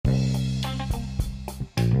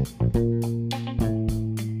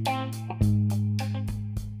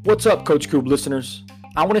What's up, Coach Coob listeners?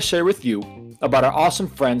 I want to share with you about our awesome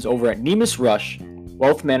friends over at Nemus Rush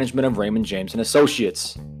Wealth Management of Raymond James &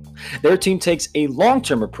 Associates. Their team takes a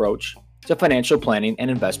long-term approach to financial planning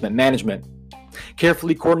and investment management,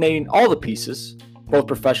 carefully coordinating all the pieces, both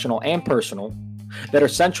professional and personal, that are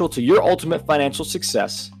central to your ultimate financial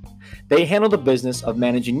success. They handle the business of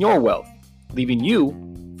managing your wealth, leaving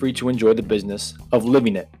you free to enjoy the business of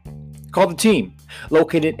living it. Call the team,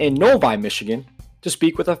 located in Novi, Michigan, to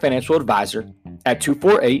speak with a financial advisor at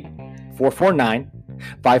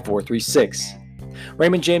 248-449-5436.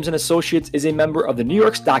 Raymond James & Associates is a member of the New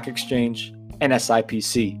York Stock Exchange and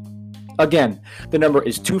SIPC. Again, the number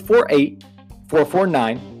is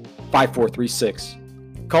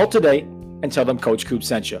 248-449-5436. Call today and tell them Coach Coob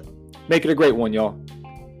sent you. Make it a great one, y'all.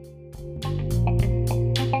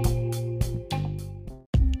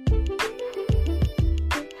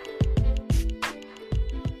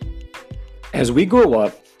 As we grow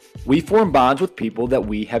up, we form bonds with people that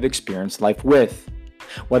we have experienced life with,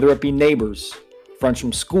 whether it be neighbors, friends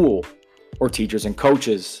from school, or teachers and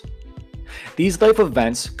coaches. These life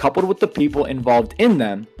events, coupled with the people involved in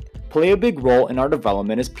them, play a big role in our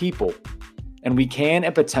development as people, and we can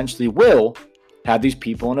and potentially will have these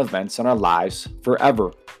people and events in our lives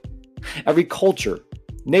forever. Every culture,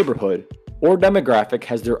 neighborhood, or demographic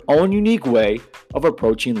has their own unique way of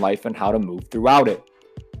approaching life and how to move throughout it,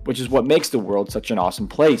 which is what makes the world such an awesome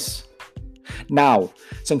place. Now,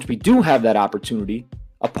 since we do have that opportunity,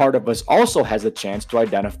 a part of us also has a chance to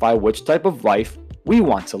identify which type of life we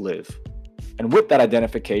want to live. And with that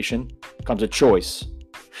identification comes a choice.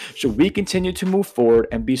 Should we continue to move forward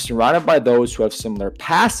and be surrounded by those who have similar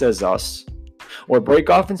paths as us, or break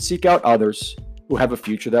off and seek out others who have a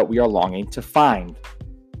future that we are longing to find?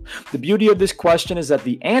 The beauty of this question is that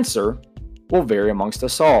the answer will vary amongst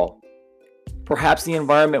us all. Perhaps the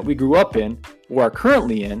environment we grew up in, or are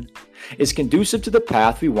currently in, is conducive to the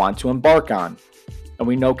path we want to embark on, and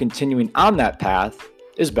we know continuing on that path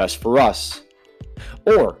is best for us.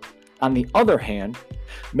 Or, on the other hand,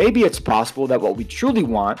 maybe it's possible that what we truly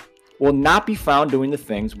want will not be found doing the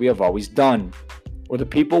things we have always done, or the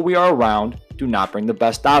people we are around do not bring the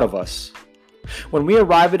best out of us. When we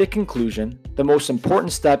arrive at a conclusion, the most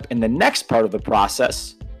important step in the next part of the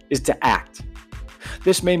process is to act.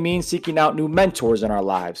 This may mean seeking out new mentors in our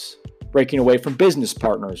lives, breaking away from business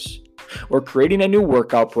partners, or creating a new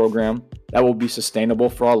workout program that will be sustainable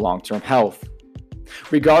for our long-term health.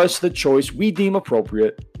 Regardless of the choice we deem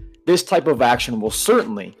appropriate, this type of action will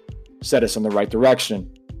certainly set us in the right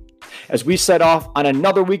direction. As we set off on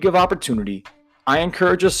another week of opportunity, I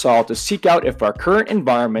encourage us all to seek out if our current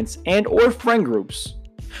environments and/or friend groups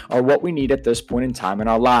are what we need at this point in time in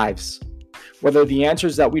our lives. Whether the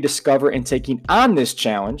answers that we discover in taking on this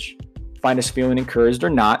challenge find us feeling encouraged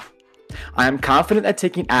or not, I am confident that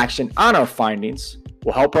taking action on our findings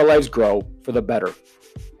will help our lives grow for the better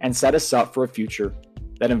and set us up for a future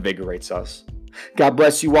that invigorates us. God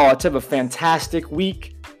bless you all. Let's have a fantastic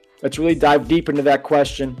week. Let's really dive deep into that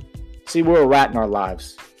question, see where we're at in our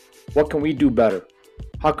lives. What can we do better?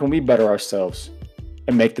 How can we better ourselves?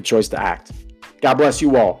 And make the choice to act. God bless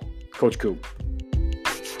you all. Coach Coob.